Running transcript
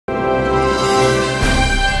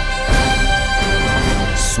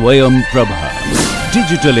Swayam Prabha.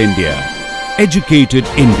 Digital India. Educated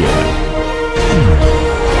India.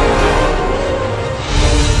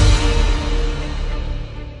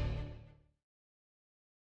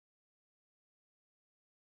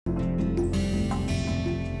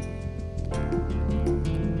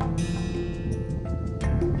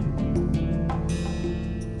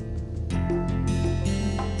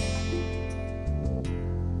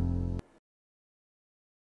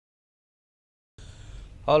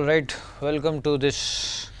 All right, welcome to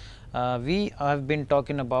this. We have been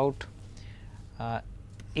talking about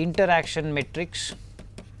interaction metrics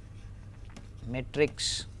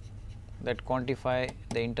that quantify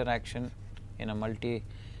the interaction in a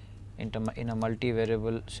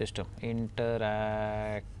multivariable system.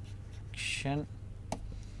 Interaction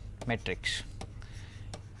metrics,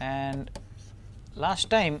 and last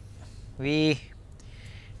time we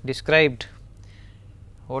described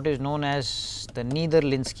what is known as the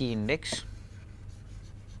Netherlinski index,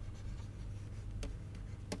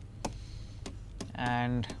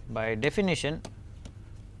 and by definition,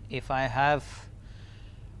 if I have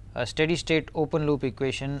a steady state open loop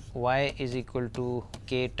equation y is equal to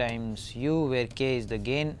k times u, where k is the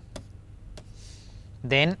gain,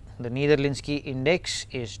 then the Netherlinski index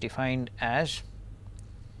is defined as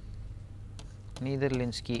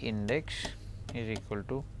Netherlinski index is equal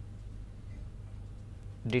to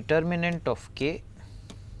determinant of k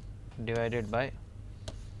divided by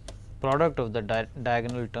product of the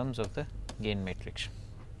diagonal terms of the gain matrix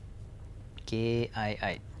k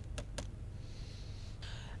I.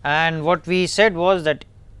 And what we said was that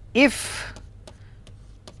if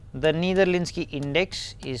the Netherlinski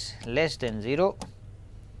index is less than 0,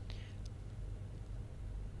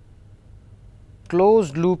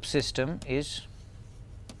 closed loop system is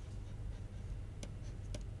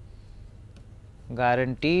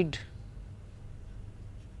guaranteed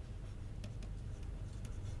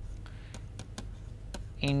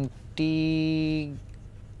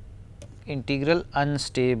integral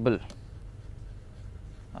unstable.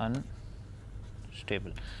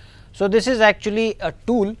 So, this is actually a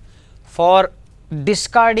tool for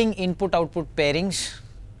discarding input output pairings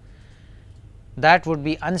that would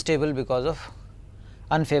be unstable because of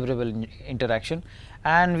unfavorable interaction.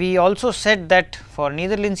 And we also said that for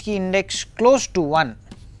Netherlinski index close to 1,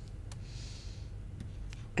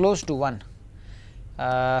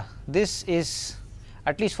 this is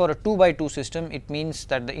at least for a 2 by 2 system, it means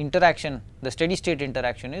that the interaction, the steady state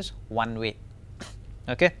interaction is one way.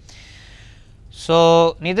 Okay.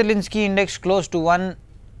 So, Netherlinski index close to 1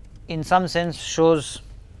 in some sense shows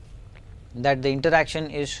that the interaction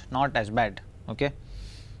is not as bad. Okay.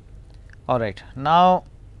 All right. Now,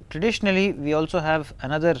 traditionally we also have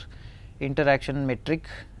another interaction metric,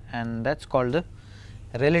 and that is called the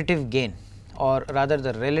relative gain, or rather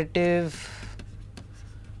the relative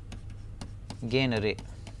gain array.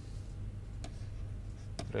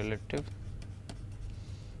 Relative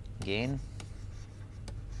gain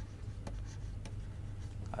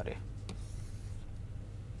array.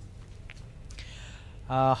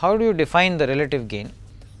 How do you define the relative gain?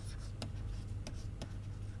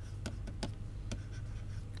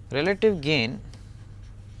 Relative gain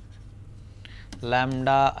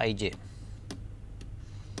lambda ij,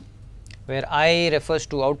 where I refers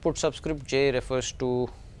to output subscript, j refers to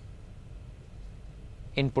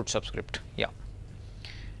input subscript,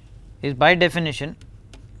 is by definition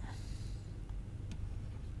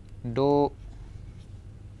dou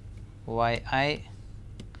yi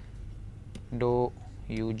dou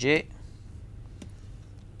uj,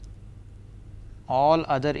 all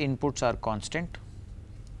other inputs are constant,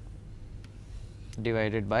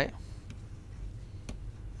 divided by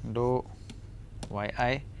dou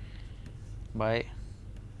yi by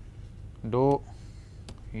dou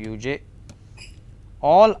uj,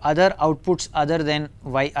 all other outputs other than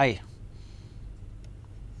yi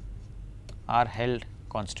are held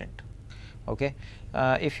constant. Okay.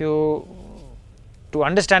 If you to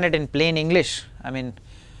understand it in plain English, I mean,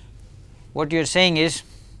 what you are saying is,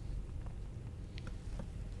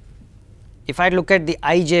 if I look at the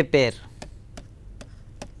ij pair,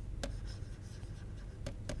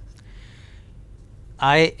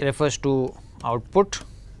 I refers to output,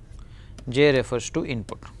 j refers to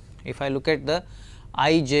input. If I look at the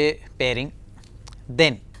ij pairing,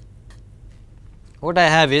 then what I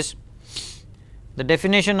have is the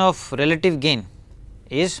definition of relative gain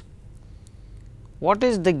is what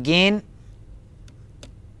is the gain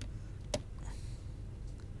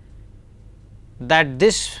that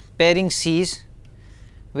this pairing sees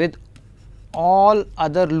with all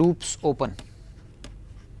other loops open,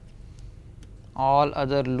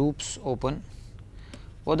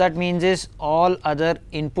 What that means is all other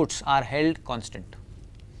inputs are held constant.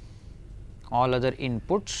 All other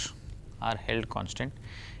inputs are held constant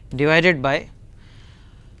divided by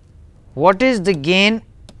what is the gain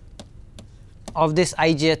of this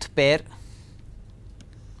ijth pair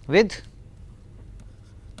with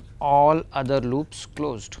all other loops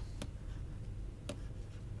closed.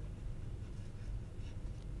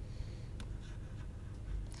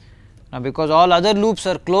 Now, because all other loops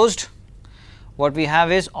are closed, what we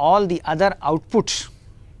have is all the other outputs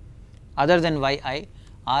other than yi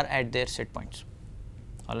are at their set points.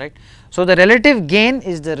 All right. So, the relative gain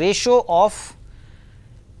is the ratio of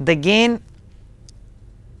the gain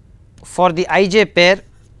for the ij pair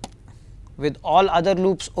with all other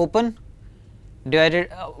loops open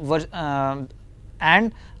divided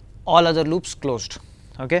and all other loops closed.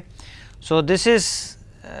 Okay. So, this is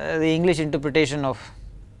the English interpretation of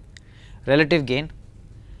relative gain.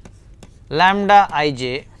 Lambda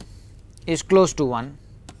ij is close to 1.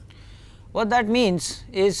 What that means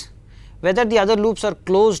is whether the other loops are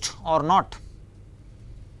closed or not,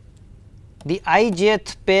 the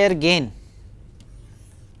ijth pair gain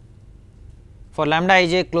for lambda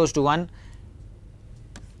ij close to 1,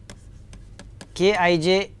 k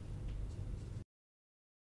ij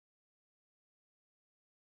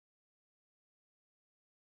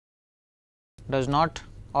does not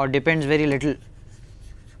or depends very little,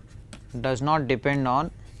 does not depend on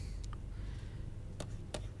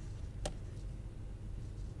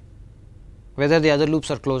whether the other loops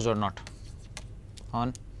are closed or not,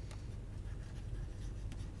 on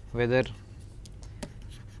whether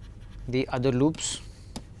the other loops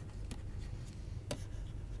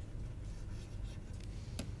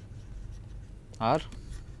are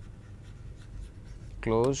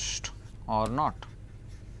closed or not.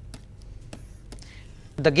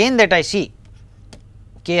 The gain that I see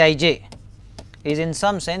k ij is in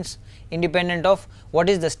some sense independent of what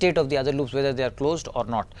is the state of the other loops, whether they are closed or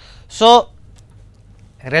not. So,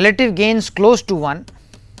 relative gains close to 1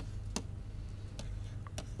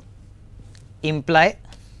 imply,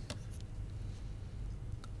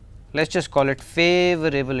 let us just call it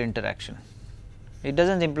favorable interaction. It does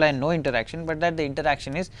not imply no interaction, but that the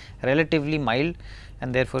interaction is relatively mild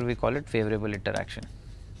and therefore, we call it favorable interaction.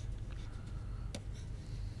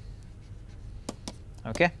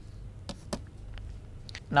 Okay.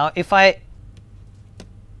 Now, if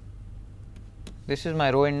this is my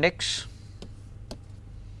row index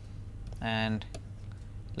and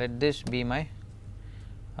let this be my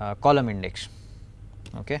column index.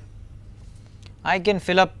 Okay. I can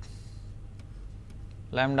fill up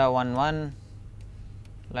lambda 1 1,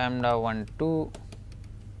 lambda 1 2,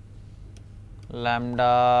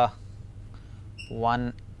 lambda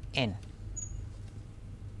 1 n,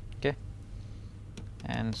 okay,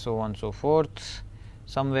 and so on so forth.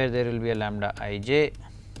 Somewhere there will be a lambda ij,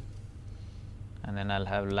 and then I will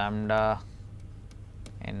have lambda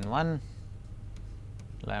n 1,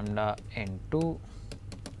 lambda n 2,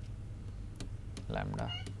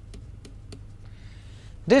 lambda.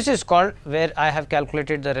 This is called where I have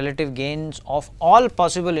calculated the relative gains of all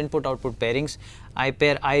possible input output pairings. I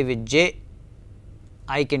pair I with j,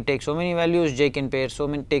 I can take so many values, j can take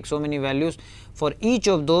so many values. For each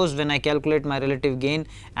of those, when I calculate my relative gain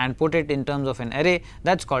and put it in terms of an array,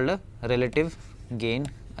 that is called a relative gain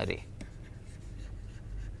array.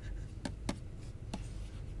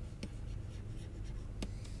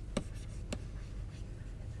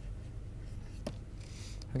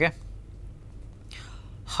 Okay.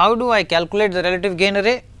 How do I calculate the relative gain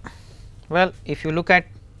array? Well, if you look at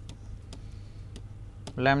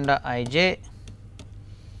lambda ij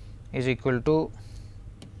is equal to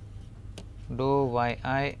dou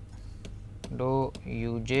yi dou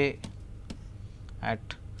uj at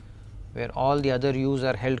where all the other u's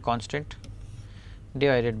are held constant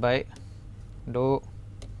divided by dou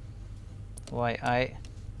yi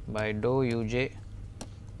by dou uj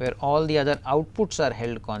where all the other outputs are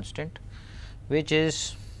held constant, which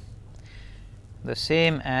is the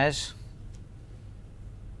same as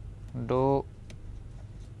dou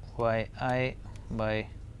yi by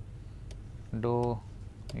dou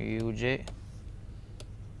uj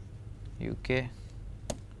uk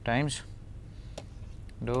times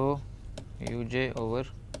dou uj over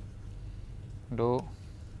dou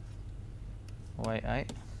yi,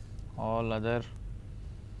 all other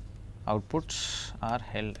outputs are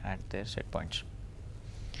held at their set points.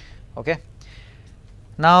 Okay.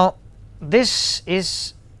 Now, this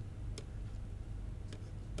is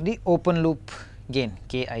the open loop gain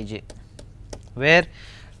k ij, where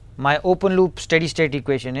my open loop steady state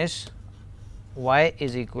equation is y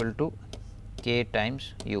is equal to k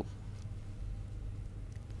times u.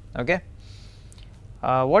 Okay.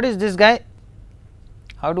 What is this guy?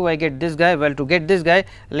 How do I get this guy? Well, to get this guy,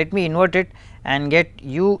 let me invert it and get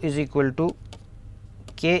u is equal to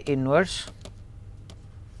k inverse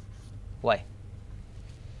y.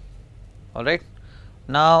 All right.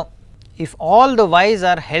 Now, if all the y's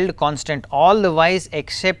are held constant, all the y's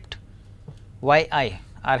except y I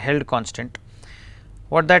are held constant,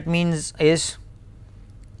 what that means is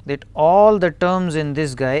that all the terms in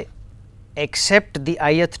this guy except the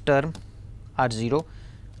ith term are 0.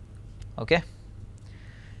 Okay.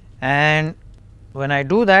 And when I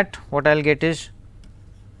do that, what I will get is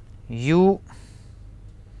u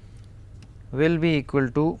will be equal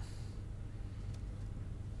to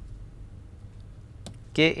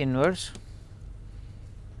k inverse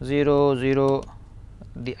 0 0,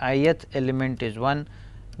 the ith element is 1,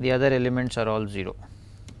 the other elements are all 0.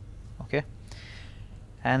 Okay.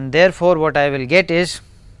 And therefore, what I will get is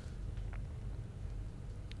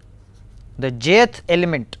the jth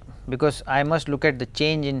element, because I must look at the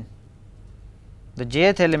change in the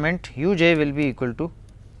jth element, uj will be equal to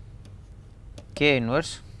k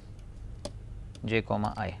inverse j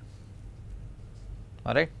comma I.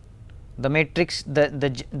 All right. The matrix,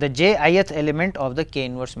 the j ith element of the k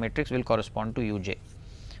inverse matrix will correspond to uj.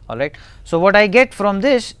 All right. So, what I get from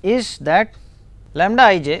this is that lambda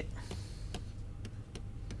ij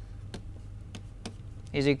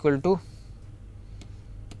is equal to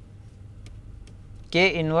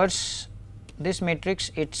k inverse this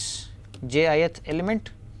matrix, its j ith element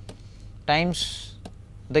times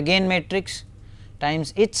the gain matrix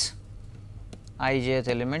times its I jth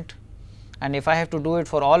element, and if I have to do it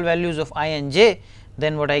for all values of I and j,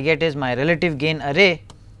 then what I get is my relative gain array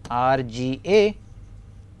RGA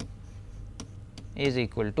is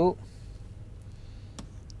equal to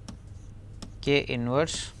k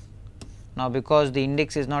inverse. Now, because the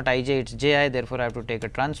index is not I j, it is j I, therefore, I have to take a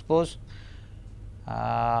transpose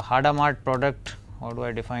Hadamard product. How do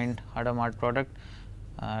I define Hadamard product?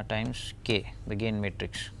 Times k, the gain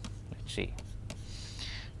matrix. Let us see,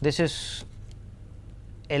 this is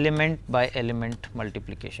element by element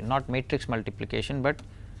multiplication, not matrix multiplication, but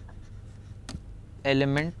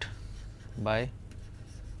element by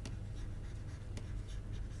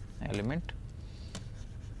element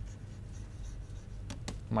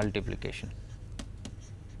multiplication.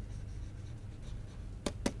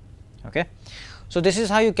 Okay. So, this is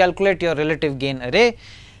how you calculate your relative gain array,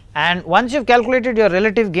 and once you have calculated your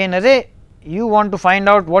relative gain array, you want to find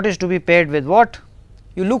out what is to be paired with what.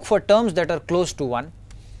 You look for terms that are close to 1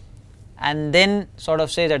 and then sort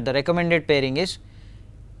of say that the recommended pairing is,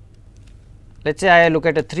 let us say I look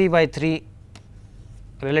at a 3 by 3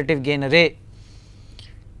 relative gain array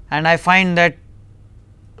and I find that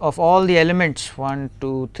of all the elements 1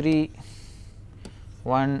 2 3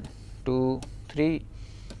 1 2 3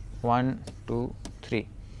 1 2 3.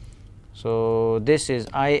 So, this is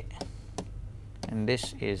I and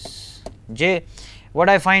this is j. What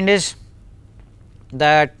I find is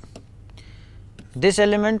that this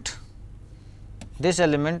element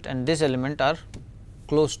and this element are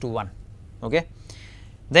close to 1. Okay.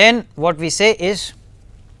 Then what we say is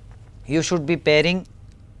you should be pairing,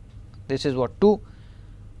 this is what 2,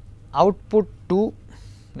 output 2,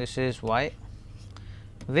 this is y,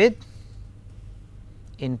 with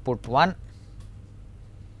input 1,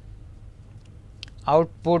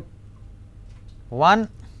 output 1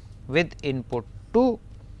 with input 2,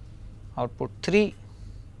 output 3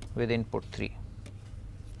 with input 3.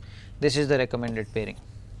 This is the recommended pairing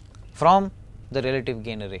from the relative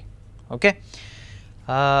gain array. Okay.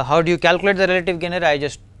 How do you calculate the relative gain array? I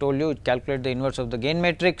just told you, calculate the inverse of the gain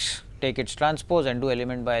matrix, take its transpose and do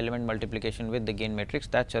element by element multiplication with the gain matrix.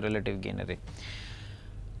 That is a relative gain array.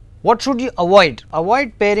 What should you avoid?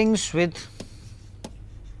 Avoid pairings with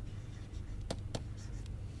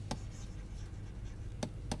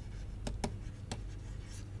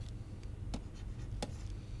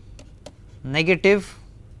negative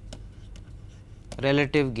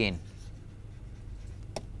relative gain.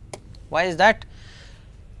 Why is that?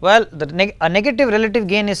 Well, a negative relative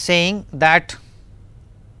gain is saying that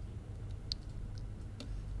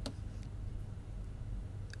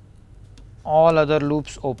all other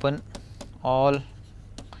loops open, all.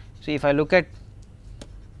 See, if I look at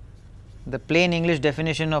the plain English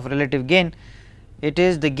definition of relative gain, it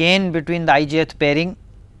is the gain between the ijth pairing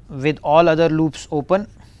with all other loops open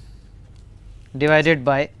divided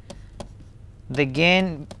by the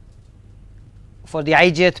gain for the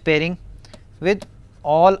ijth pairing with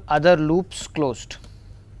all other loops closed.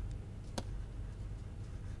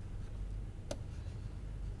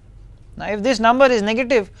 Now, if this number is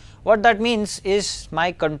negative, what that means is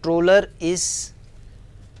my controller is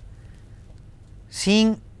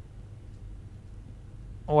seeing,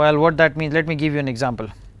 well, what that means, let me give you an example.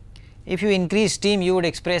 If you increase steam, you would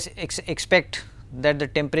expect that the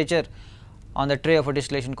temperature on the tray of a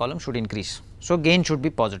distillation column should increase. So, gain should be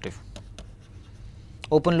positive,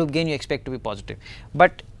 open loop gain you expect to be positive,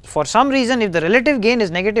 but for some reason if the relative gain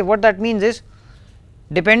is negative, what that means is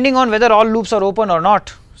depending on whether all loops are open or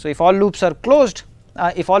not. So, if all loops are closed,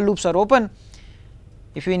 if all loops are open,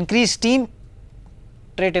 if you increase steam,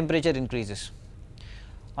 tray temperature increases.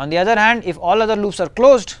 On the other hand, if all other loops are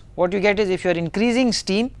closed, what you get is if you are increasing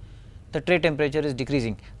steam, the tray temperature is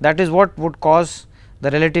decreasing. That is what would cause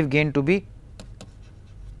the relative gain to be,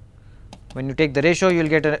 when you take the ratio you will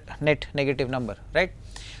get a net negative number, right.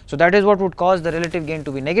 So, that is what would cause the relative gain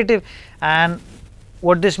to be negative, and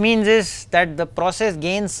what this means is that the process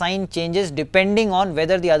gain sign changes depending on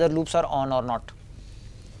whether the other loops are on or not.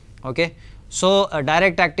 Okay. So, a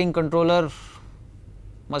direct acting controller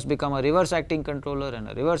must become a reverse acting controller, and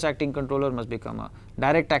a reverse acting controller must become a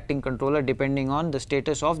direct acting controller depending on the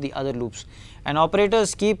status of the other loops, and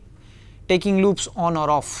operators keep taking loops on or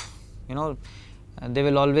off, you know, they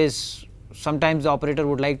will always, sometimes the operator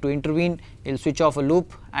would like to intervene, he will switch off a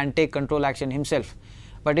loop and take control action himself,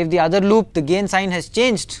 but if the other loop, the gain sign has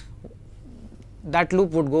changed, that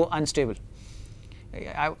loop would go unstable.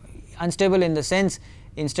 Unstable in the sense,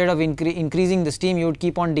 instead of increasing the steam, you would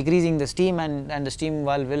keep on decreasing the steam, and the steam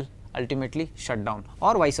valve will ultimately shut down,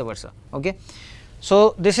 or vice versa. Okay.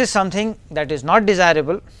 So, this is something that is not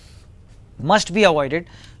desirable, must be avoided.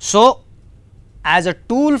 So, as a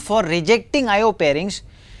tool for rejecting IO pairings,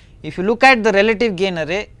 if you look at the relative gain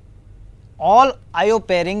array, all IO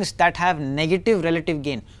pairings that have negative relative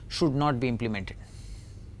gain should not be implemented.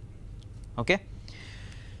 Okay.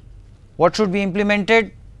 What should be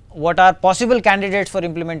implemented? What are possible candidates for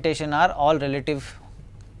implementation are all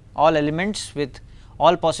elements with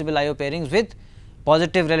all possible IO pairings with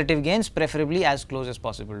positive relative gains, preferably as close as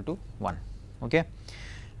possible to 1. Okay.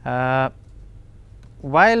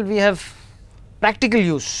 While we have practical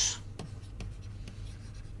use,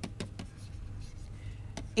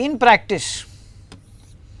 in practice,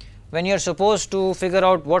 when you are supposed to figure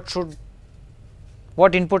out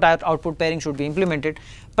what input output pairing should be implemented,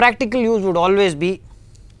 practical use would always be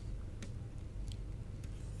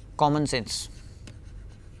common sense.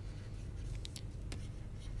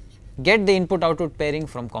 Get the input output pairing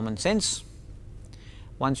from common sense.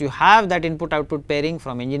 Once you have that input output pairing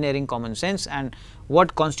from engineering common sense, and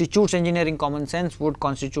what constitutes engineering common sense would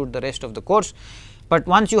constitute the rest of the course, but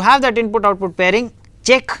once you have that input output pairing,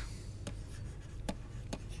 check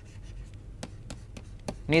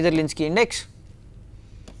Niederlinsky index,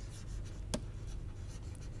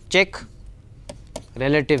 check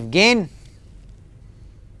relative gain,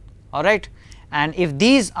 all right, and if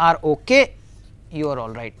these are okay, you are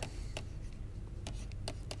all right.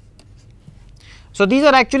 So, these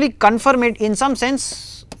are actually in some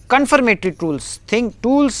sense confirmatory tools,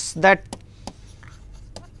 tools that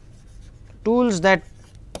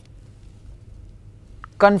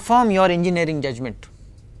confirm your engineering judgment,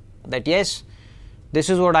 that yes, this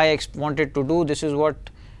is what I wanted to do, this is what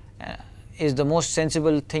is the most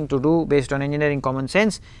sensible thing to do based on engineering common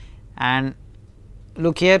sense, and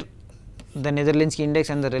look here, the Niederlinsky index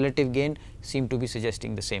and the relative gain seem to be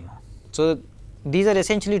suggesting the same. So, these are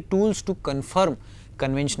essentially tools to confirm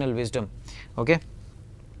conventional wisdom. Okay.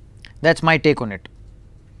 That is my take on it.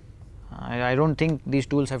 I do not think these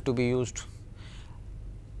tools have to be used.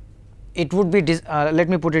 It would be, let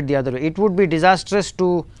me put it the other way, it would be disastrous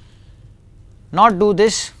to not do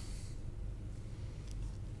this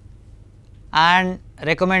and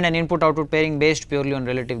recommend an input output pairing based purely on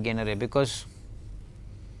relative gain array, because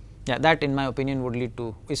that in my opinion would lead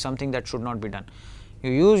to, is something that should not be done. You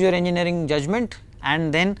use your engineering judgment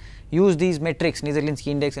and then use these metrics, Niederlinsky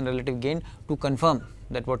index and relative gain, to confirm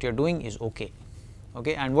that what you are doing is okay.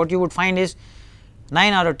 Okay, and what you would find is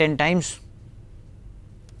 9 out of 10 times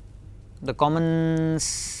the common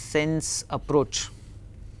sense approach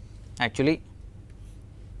actually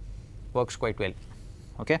works quite well.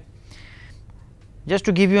 Okay. Just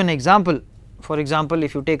to give you an example, for example,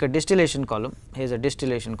 if you take a distillation column, here is a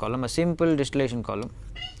distillation column, a simple distillation column,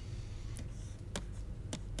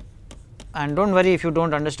 and do not worry if you do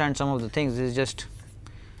not understand some of the things, this is just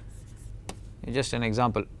an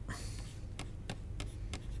example.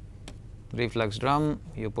 Reflux drum,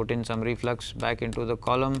 you put in some reflux back into the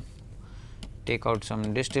column, take out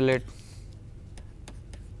some distillate,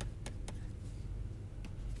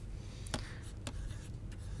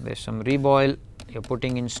 there is some reboil, you are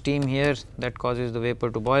putting in steam here, that causes the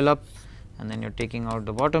vapor to boil up, and then you are taking out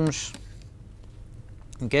the bottoms.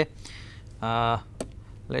 Okay.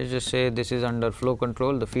 let us just say this is under flow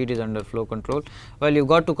control, the feed is under flow control. Well, you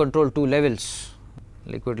got to control two levels,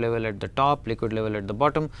 liquid level at the top, liquid level at the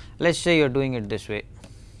bottom. Let us say you are doing it this way.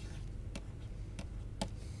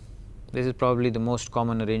 This is probably the most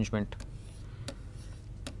common arrangement.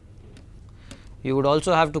 You would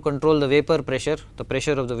also have to control the vapor pressure, the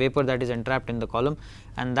pressure of the vapor that is entrapped in the column,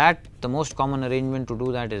 and that the most common arrangement to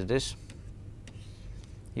do that is this.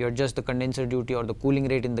 You adjust the condenser duty or the cooling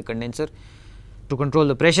rate in the condenser to control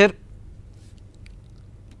the pressure,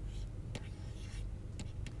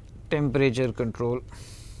 temperature control,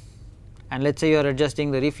 and let us say you are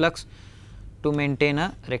adjusting the reflux to maintain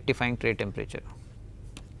a rectifying tray temperature.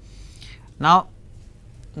 Now,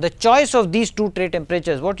 the choice of these two tray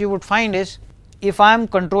temperatures, what you would find is, if I am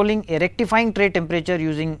controlling a rectifying tray temperature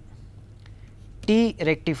using T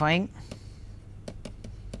rectifying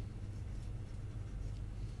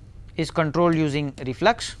is controlled using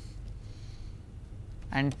reflux,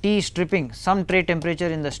 and T stripping, some tray temperature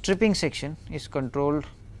in the stripping section, is controlled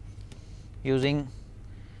using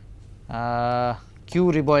Q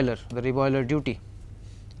reboiler, the reboiler duty.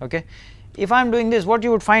 Okay. If I am doing this, what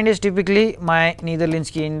you would find is typically my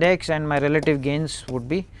Niederlinsky index and my relative gains would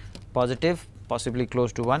be positive, possibly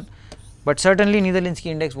close to 1, but certainly Niederlinsky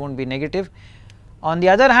index will not be negative. On the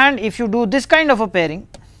other hand, if you do this kind of a pairing,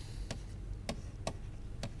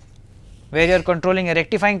 where you are controlling a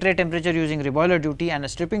rectifying tray temperature using reboiler duty and a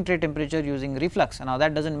stripping tray temperature using reflux, now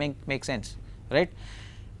that does not make sense, right.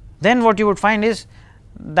 Then what you would find is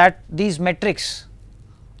that these metrics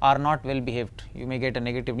are not well behaved. You may get a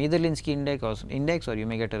negative Niederlinsky index or you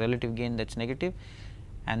may get a relative gain that is negative,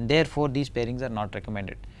 and therefore these pairings are not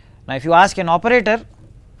recommended. Now, if you ask an operator,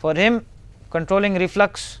 for him controlling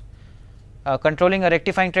reflux, controlling a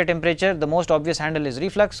rectifying tray temperature, the most obvious handle is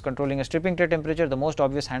reflux, controlling a stripping tray temperature, the most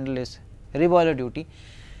obvious handle is reboiler duty.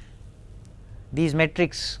 These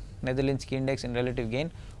metrics, Niederlinsky index and relative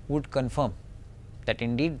gain, would confirm that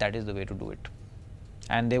indeed that is the way to do it,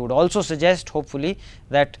 and they would also suggest hopefully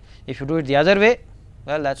that if you do it the other way,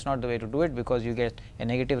 well, that is not the way to do it, because you get a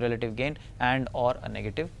negative relative gain and or a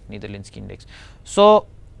negative Niederlinsky index. So,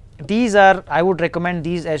 these are, I would recommend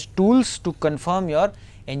these as tools to confirm your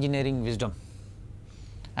engineering wisdom,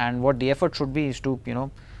 and what the effort should be is to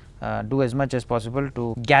do as much as possible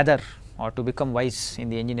to gather or to become wise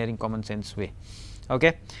in the engineering common sense way.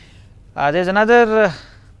 Okay. There is another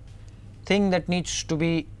thing that needs to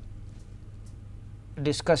be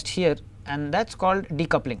discussed here, and that is called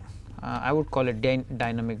decoupling. I would call it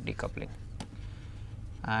dynamic decoupling,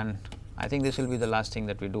 and I think this will be the last thing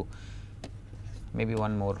that we do, maybe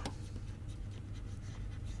one more.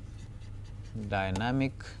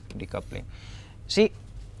 Dynamic decoupling. See,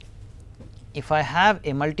 if I have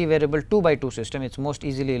a multivariable 2 by 2 system, it is most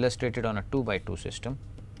easily illustrated on a 2 by 2 system.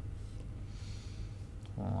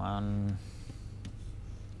 1,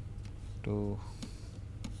 2,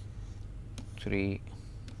 3,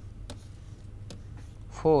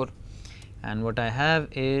 4, and what I have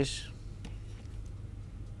is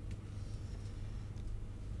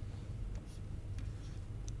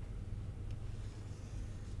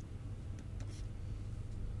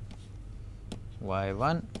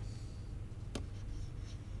y1,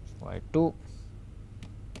 y2,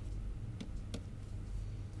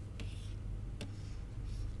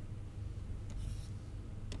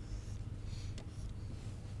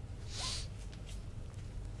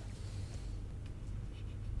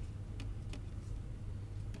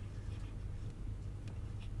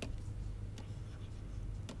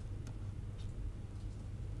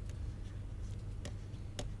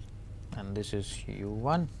 and this is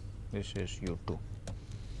u1, this is u2.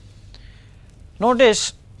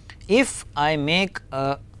 Notice, if I make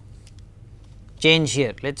a change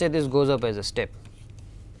here, let us say this goes up as a step,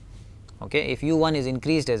 okay. If u1 is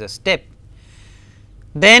increased as a step,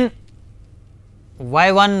 then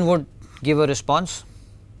y1 would give a response,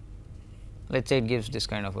 let us say it gives this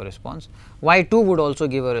kind of a response, y2 would also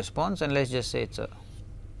give a response, and let us just say it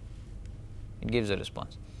gives a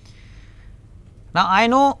response. Now, I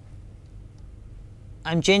know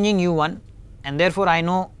I am changing u1, and therefore, I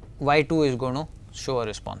know y2 is going to show a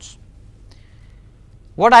response.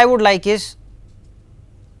 What I would like is,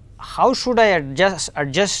 how should I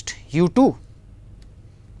adjust u2?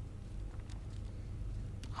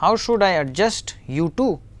 How should I adjust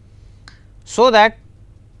u2 so that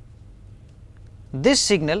this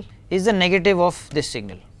signal is the negative of this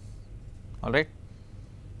signal, all right.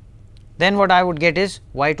 Then what I would get is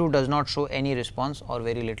y2 does not show any response or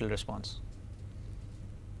very little response,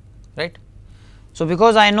 right. So,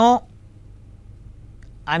 because I know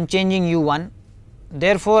I am changing u1,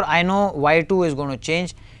 therefore, I know y2 is going to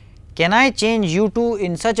change. can I change U2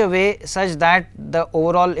 in such a way such that the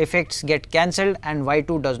overall effects get cancelled and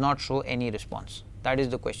Y2 does not show any response? That is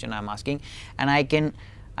the question I am asking, and I can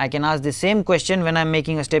ask the same question when I am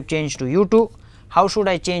making a step change to U2. How should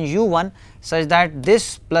I change U1 such that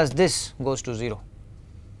this plus this goes to 0?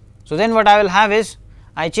 So, then what I will have is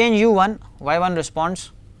I change U1, Y1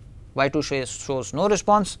 responds, Y2 shows no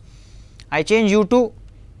response. I change U2,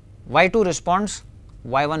 Y2 responds,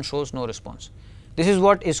 Y1 shows no response. This is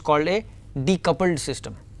what is called a decoupled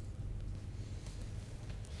system.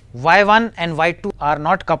 Y1 and Y2 are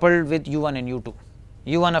not coupled with U1 and U2.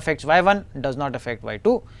 U1 affects Y1, does not affect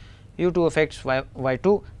Y2. U2 affects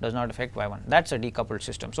Y2, does not affect Y1. That is a decoupled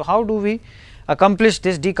system. So, how do we accomplish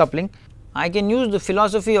this decoupling? I can use the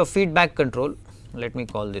philosophy of feedback control. Let me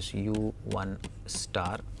call this U1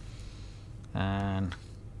 star and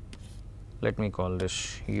let me call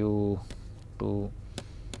this U2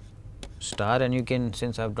 star, and you can,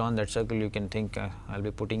 since I have drawn that circle, you can think I will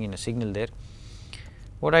be putting in a signal there.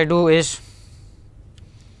 What I do is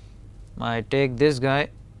I take this guy,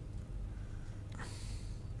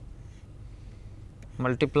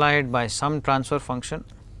 multiply it by some transfer function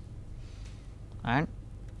and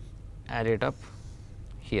add it up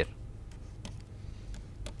here.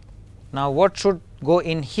 Now, what should go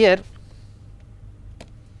in here?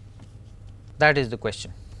 That is the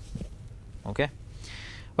question. Okay.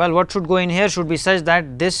 Well, what should go in here should be such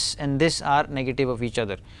that this and this are negative of each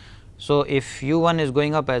other. So, if U1 is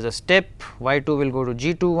going up as a step, Y2 will go to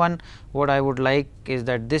G21. What I would like is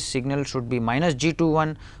that this signal should be minus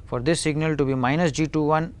G21. For this signal to be minus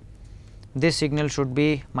G21, this signal should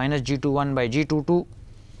be minus G21 by G22.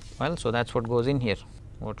 Well, so that is what goes in here.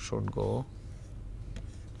 What should go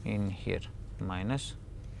in here? Minus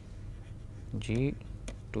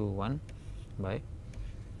G21 by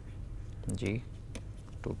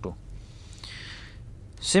G22.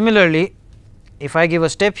 Similarly, if I give a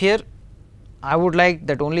step here, I would like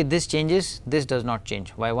that only this changes, this does not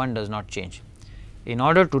change, Y1 does not change. In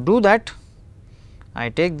order to do that, I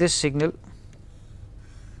take this signal,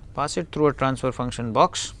 pass it through a transfer function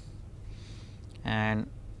box, and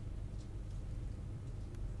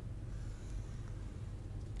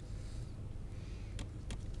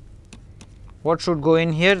what should go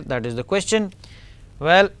in here? That is the question.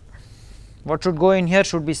 Well, what should go in here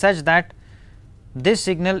should be such that this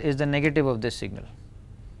signal is the negative of this signal.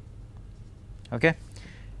 Okay.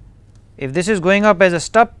 If this is going up as a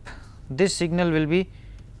step, this signal will be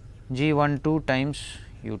G12 times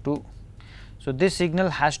U2. So, this signal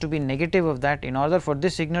has to be negative of that. In order for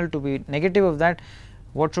this signal to be negative of that,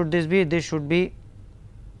 what should this be? This should be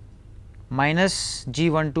minus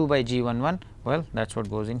G12 by G11. Well, that is what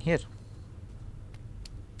goes in here,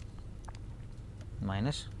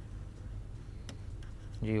 minus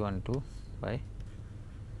G12 by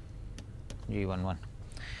G11.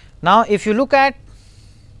 Now, if you look at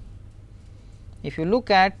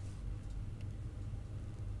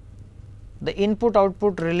the input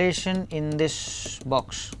output relation in this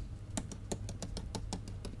box,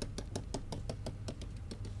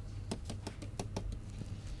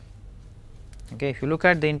 okay, if you look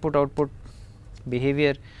at the input output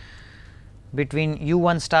behavior between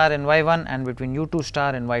U1 star and Y1 and between U2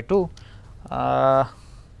 star and Y2,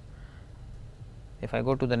 if I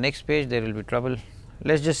go to the next page, there will be trouble.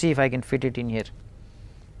 Let us just see if I can fit it in here.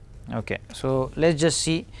 Okay. So, let us just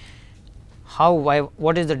see how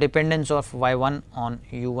what is the dependence of Y1 on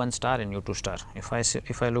U1 star and U2 star. If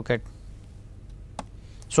I look at,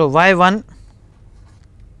 so Y1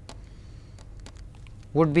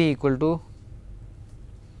 would be equal to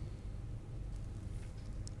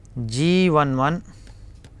G11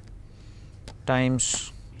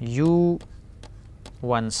 times U1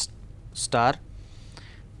 star,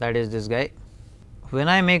 that is this guy. When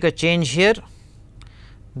I make a change here,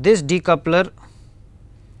 this decoupler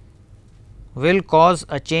will cause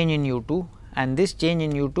a change in U2, and this change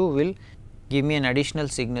in U2 will give me an additional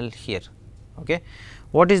signal here. Okay.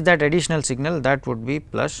 What is that additional signal? That would be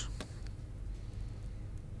plus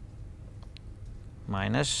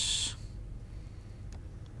minus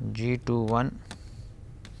G21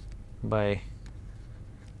 by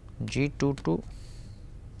G22,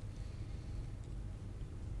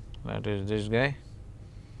 that is this guy,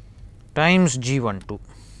 times G12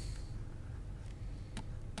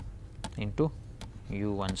 into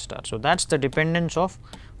U1 star. So, that is the dependence of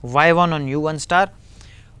Y1 on U1 star.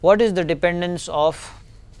 What is the dependence of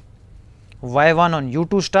Y1 on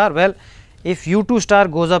U2 star? Well, if U2 star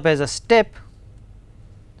goes up as a step,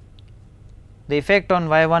 the effect on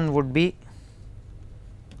Y1 would be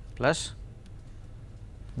plus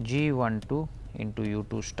G12 into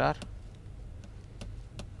U2 star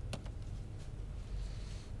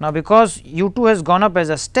Now, because U2 has gone up as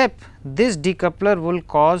a step, this decoupler will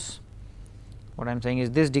cause, what I am saying is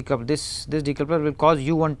this decoupler will cause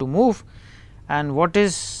U1 to move, and what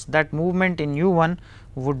is that movement in U1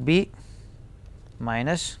 would be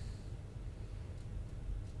minus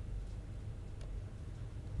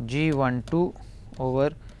G12 over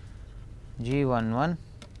G11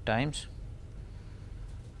 times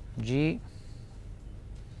G,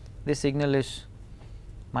 this signal is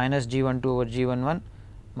minus G12 over G11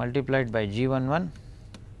 multiplied by G11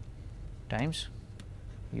 times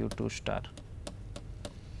U2 star.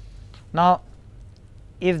 Now,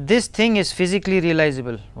 if this thing is physically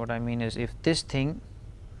realizable, what I mean is if this thing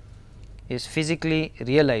is physically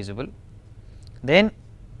realizable, then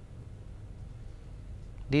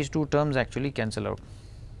these two terms actually cancel out,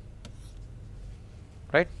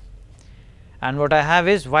 right, and what I have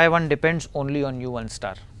is y1 depends only on U1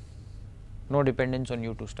 star, no dependence on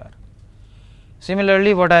U2 star.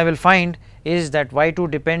 Similarly, what I will find is that y2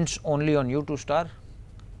 depends only on U2 star,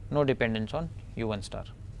 no dependence on U1 star,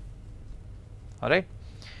 all right.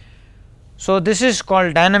 So, this is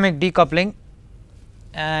called dynamic decoupling,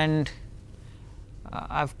 and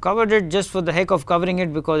I have covered it just for the heck of covering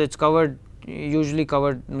it, because it is covered, usually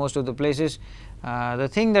covered most of the places. The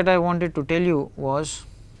thing that I wanted to tell you was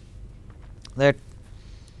that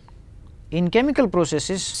in chemical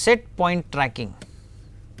processes, set point tracking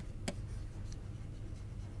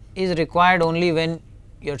is required only when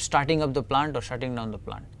you are starting up the plant or shutting down the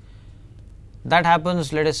plant. That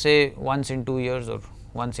happens, let us say, once in 2 years or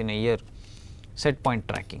once in a year, set point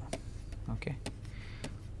tracking. Okay.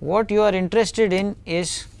 What you are interested in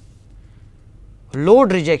is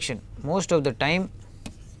load rejection. Most of the time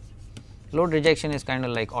load rejection is kind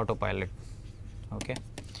of like autopilot, okay,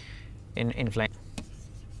 in flying.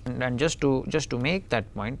 And just to make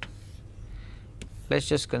that point, let us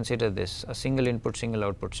just consider this a single input single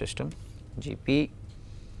output system, GP.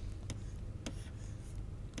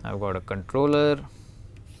 I have got a controller,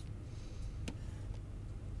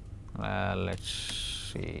 let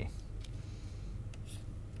us see,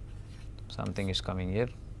 something is coming here,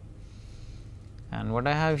 and what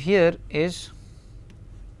I have here is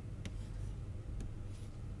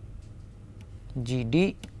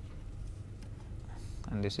GD,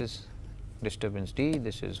 and this is disturbance D,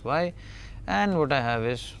 this is Y, and what I have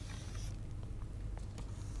is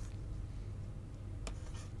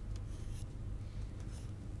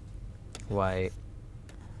Y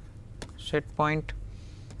set point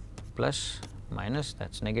plus minus,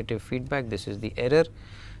 that is negative feedback, this is the error,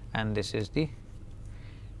 and this is the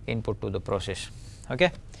input to the process.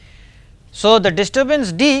 Okay. So, the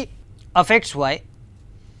disturbance D affects Y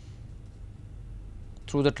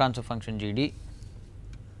through the transfer function GD,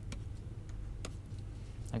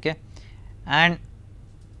 okay. And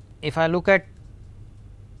if I look at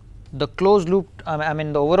the closed loop, I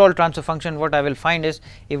mean the overall transfer function, what I will find is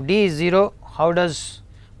if D is 0, how does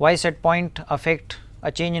Y set point affect,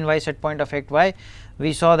 a change in Y set point affect Y?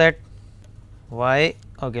 We saw that Y,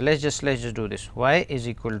 okay, let us just do this, Y is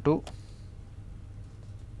equal to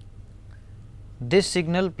this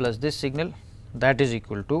signal plus this signal, that is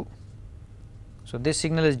equal to, so this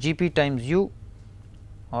signal is GP times U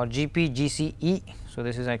or GP GCE. So,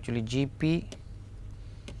 this is actually GP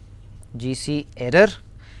GC error,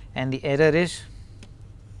 and the error is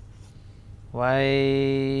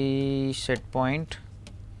Y set point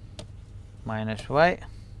minus Y,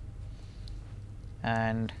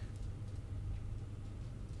 and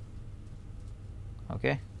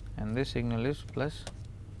okay, and this signal is plus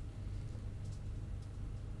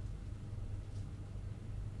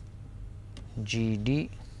GD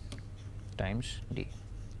times D.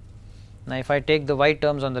 Now, if I take the Y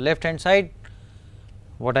terms on the left hand side,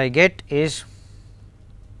 what I get is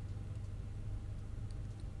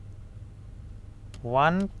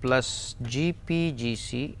 1 plus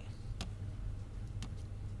GPGC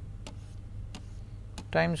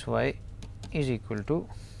times Y is equal to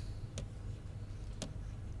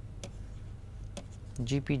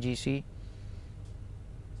GPGC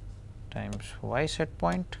times Y set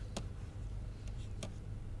point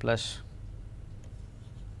plus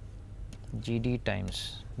GD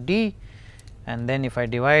times D, and then if I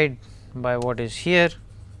divide by what is here,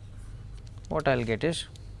 what I will get is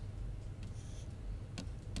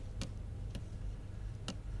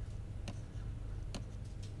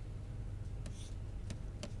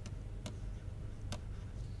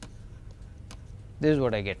this is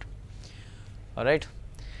what I get, all right.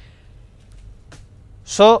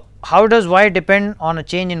 So, how does Y depend on a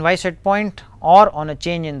change in Y set point or on a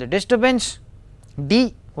change in the disturbance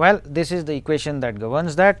D? Well, this is the equation that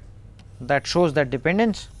governs that shows that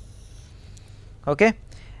dependence, okay.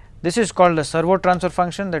 This is called the servo transfer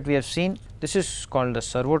function that we have seen. This is called the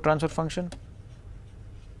servo transfer function,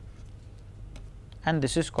 and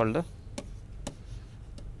this is called the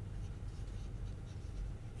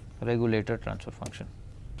regulator transfer function.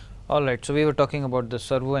 All right. So, we were talking about the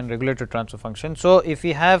servo and regulator transfer function. So, if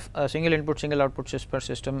we have a single input single output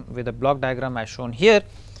system with a block diagram as shown here,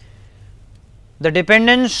 the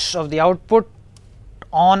dependence of the output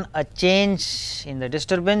on a change in the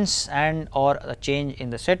disturbance and or a change in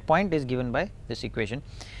the set point is given by this equation,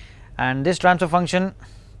 and this transfer function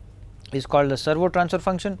is called the servo transfer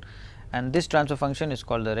function, and this transfer function is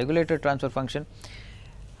called the regulator transfer function.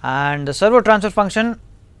 And the servo transfer function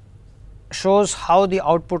shows how the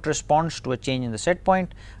output responds to a change in the set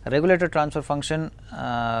point. A regulator transfer function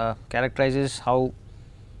characterizes how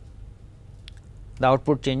the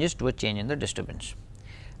output changes to a change in the disturbance.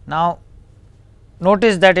 Now,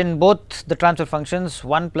 notice that in both the transfer functions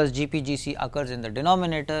 1 plus GP/GC occurs in the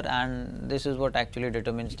denominator, and this is what actually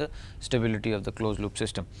determines the stability of the closed loop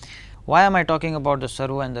system. Why am I talking about the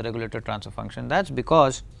servo and the regulator transfer function? That is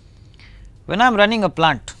because when I am running a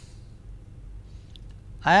plant,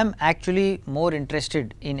 I am actually more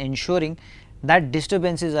interested in ensuring that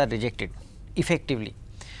disturbances are rejected effectively.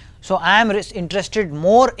 So, I am interested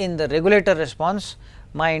more in the regulator response.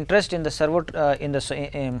 My interest in the servo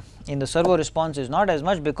servo response is not as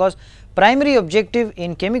much, because primary objective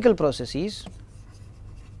in chemical processes,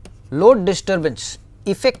 load disturbance,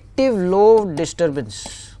 effective load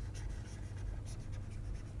disturbance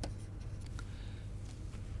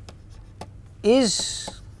is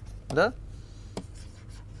the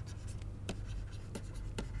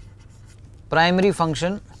primary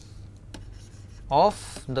function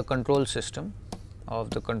of the control system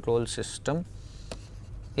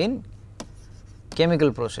in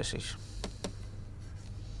chemical processes.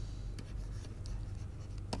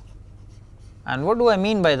 And what do I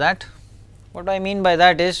mean by that? What I mean by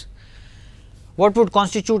that is, what would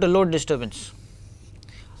constitute a load disturbance?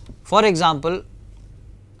 For example,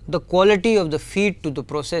 the quality of the feed to the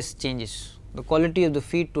process changes, the quality of the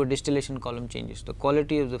feed to a distillation column changes, the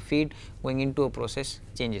quality of the feed going into a process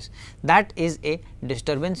changes. That is a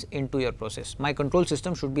disturbance into your process. My control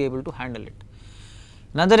system should be able to handle it.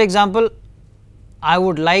 Another example, I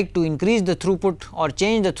would like to increase the throughput or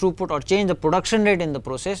change the throughput or change the production rate in the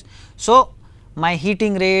process. So, my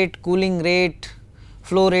heating rate, cooling rate,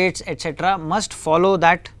 flow rates, etc., must follow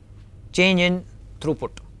that change in throughput.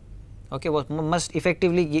 Okay, must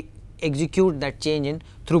effectively execute that change in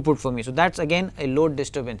throughput for me. So, that is again a load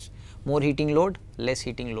disturbance, more heating load, less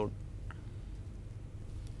heating load.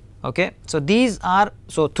 Okay. So, these are,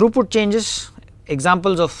 so throughput changes,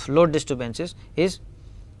 examples of load disturbances is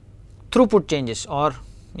throughput changes, or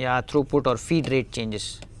throughput or feed rate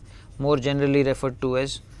changes, more generally referred to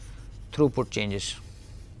as throughput changes.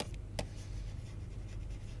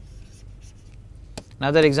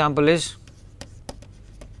 Another example is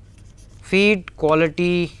feed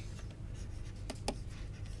quality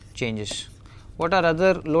changes. What are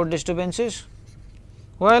other load disturbances?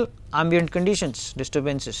 Well, ambient conditions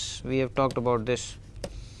disturbances, we have talked about this.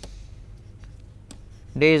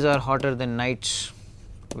 Days are hotter than nights,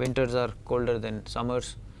 winters are colder than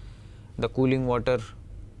summers, the cooling water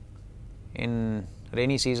in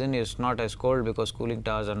rainy season is not as cold because cooling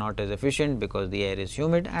towers are not as efficient because the air is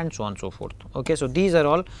humid, and so on and so forth. Okay. So, these are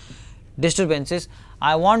all disturbances.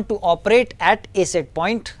 I want to operate at a set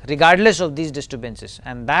point regardless of these disturbances,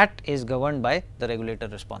 and that is governed by the regulator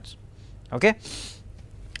response. Okay.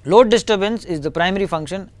 Load disturbance is the primary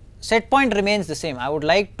function, set point remains the same. I would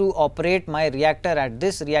like to operate my reactor at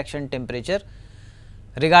this reaction temperature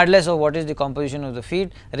regardless of what is the composition of the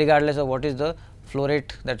feed, regardless of what is the flow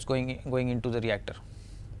rate that is going into the reactor,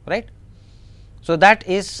 right. So, that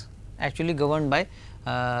is actually governed by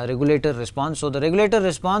regulator response. So, the regulator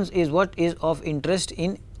response is what is of interest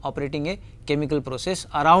in operating a chemical process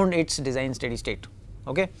around its design steady state.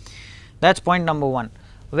 Okay. That is point number 1.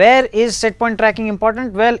 Where is set point tracking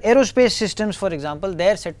important? Well, aerospace systems, for example,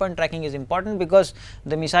 their set point tracking is important because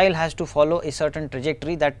the missile has to follow a certain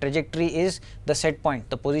trajectory. That trajectory is the set point,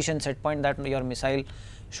 the position set point that your missile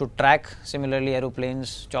should track. Similarly,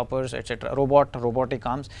 aeroplanes, choppers, etc., robotic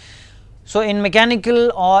arms. So, in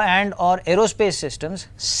mechanical or aerospace systems,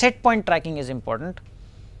 set point tracking is important.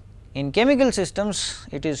 In chemical systems,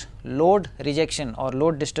 it is load rejection or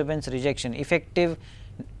load disturbance rejection, effective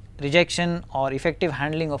rejection or effective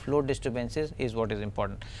handling of load disturbances is what is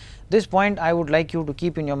important. This point I would like you to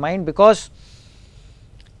keep in your mind, because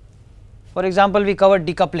for example, we covered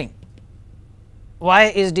decoupling. Why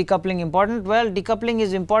is decoupling important? Well, decoupling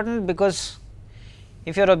is important because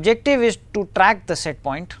if your objective is to track the set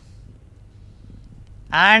point,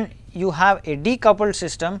 and you have a decoupled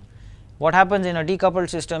system. What happens in a decoupled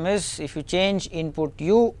system is, if you change input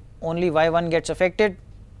u, only y1 gets affected,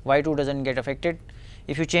 y2 does not get affected.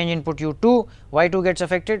 If you change input u2, y2 gets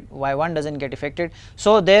affected, y1 does not get affected.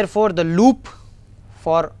 So, therefore, the loop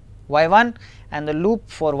for y1 and the loop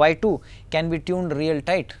for y2 can be tuned real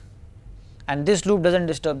tight, and this loop does not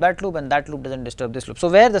disturb that loop and that loop does not disturb this loop. So,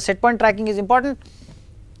 where the set point tracking is important,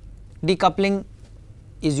 decoupling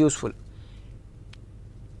is useful.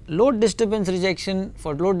 Load disturbance rejection,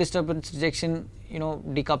 for load disturbance rejection,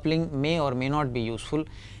 decoupling may or may not be useful.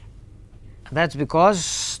 That is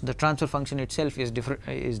because the transfer function itself is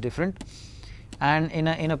different. And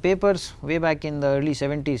in a papers way back in the early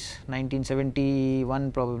 70s,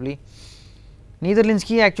 1971 probably,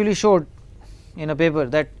 Niederlinsky actually showed in a paper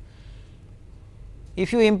that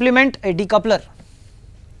if you implement a decoupler,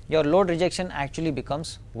 your load rejection actually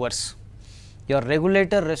becomes worse. Your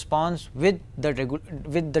regulator response with the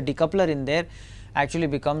decoupler in there actually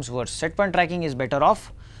becomes worse. Set point tracking is better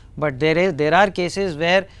off, but there are cases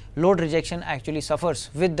where load rejection actually suffers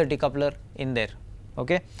with the decoupler in there.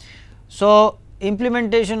 Okay. So,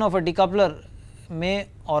 implementation of a decoupler may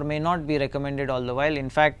or may not be recommended all the while. In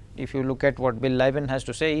fact, if you look at what Bill Lieben has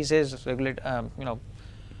to say, he says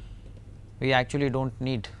we actually do not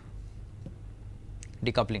need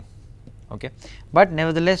decoupling. Okay. But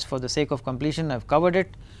nevertheless, for the sake of completion, I have covered it.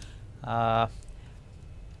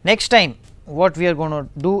 Next time what we are going to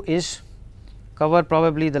do is cover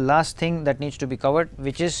probably the last thing that needs to be covered,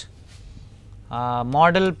 which is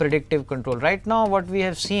model predictive control. Right now what we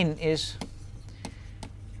have seen is,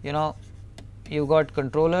 you got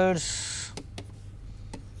controllers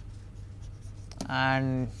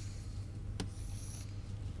and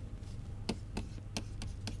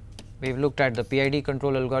we have looked at the PID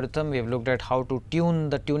control algorithm, we have looked at how to tune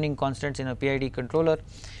the tuning constants in a PID controller.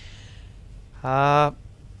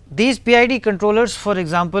 These PID controllers, for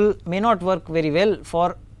example, may not work very well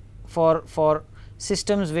for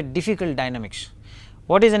systems with difficult dynamics.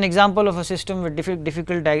 What is an example of a system with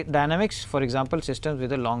difficult dynamics? For example, systems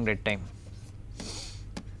with a long dead time,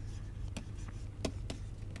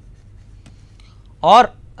 or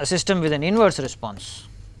a system with an inverse response,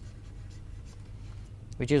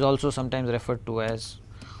 which is also sometimes referred to as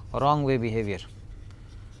wrong way behavior.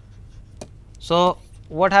 So,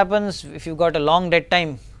 what happens if you got a long dead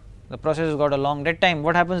time, the process has got a long dead time,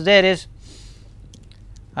 what happens there is,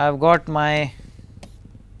 I have got my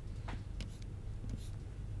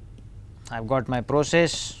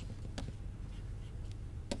process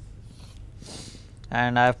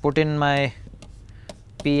and I have put in my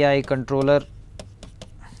PI controller,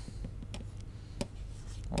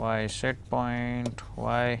 y set point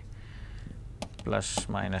y plus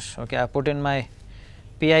minus. Okay, I have put in my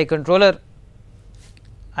PI controller,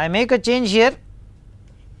 I make a change here,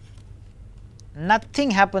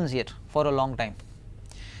 nothing happens here for a long time.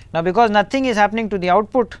 Now, because nothing is happening to the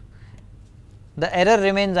output, the error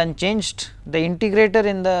remains unchanged. The integrator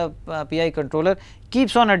in the PI controller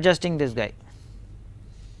keeps on adjusting this guy.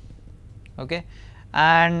 Okay.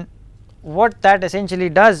 And what that essentially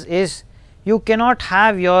does is, you cannot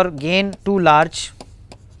have your gain too large,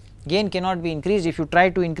 gain cannot be increased. If you try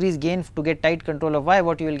to increase gain to get tight control of y,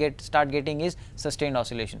 what you will start getting is sustained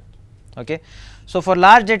oscillation. Okay. So, for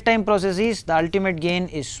large dead time processes, the ultimate gain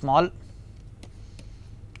is small,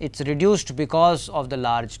 it is reduced because of the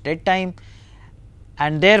large dead time,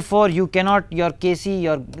 and therefore, you cannot, your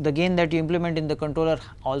Kc, the gain that you implement in the controller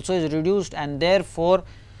also is reduced, and therefore,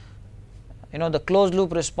 the closed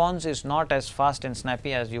loop response is not as fast and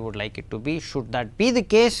snappy as you would like it to be. Should that be the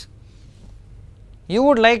case, you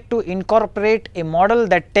would like to incorporate a model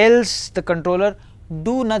that tells the controller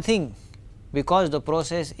do nothing, because the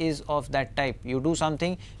process is of that type. You do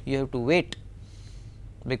something, you have to wait,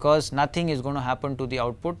 because nothing is going to happen to the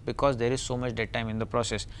output, because there is so much dead time in the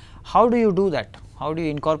process. How do you do that? How do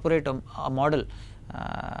you incorporate a model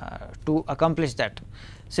to accomplish that?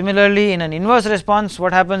 Similarly, in an inverse response,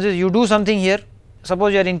 what happens is, you do something here,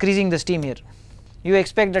 suppose you are increasing the steam here, you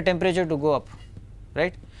expect the temperature to go up,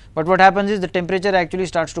 right, but what happens is the temperature actually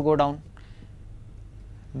starts to go down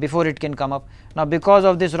before it can come up. Now, because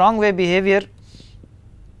of this wrong way behavior,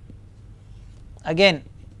 again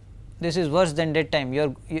this is worse than dead time.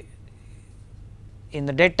 In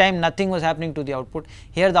the dead time nothing was happening to the output,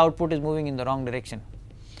 here the output is moving in the wrong direction.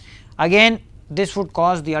 Again, this would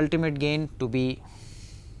cause the ultimate gain to be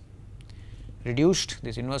reduced,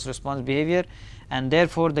 this inverse response behavior, and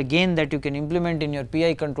therefore, the gain that you can implement in your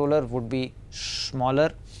PI controller would be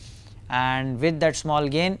smaller, and with that small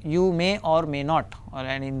gain you may or may not,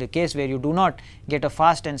 and in the case where you do not get a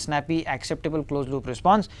fast and snappy acceptable closed loop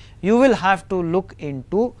response, you will have to look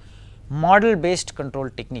into model based control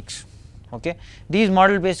techniques. Okay. These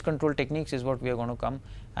model based control techniques is what we are going to come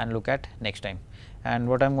and look at next time, and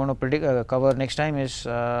what I am going to cover next time is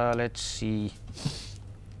let us see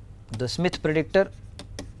the Smith predictor,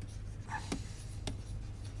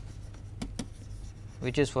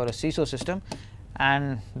 which is for a CISO system,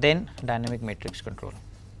 and then dynamic matrix control,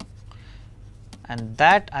 and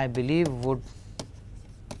that I believe would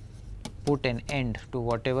put an end to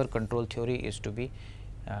whatever control theory is to be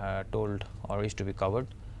told or is to be covered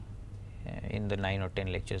in the 9 or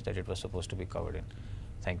 10 lectures that it was supposed to be covered in.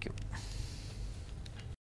 Thank you.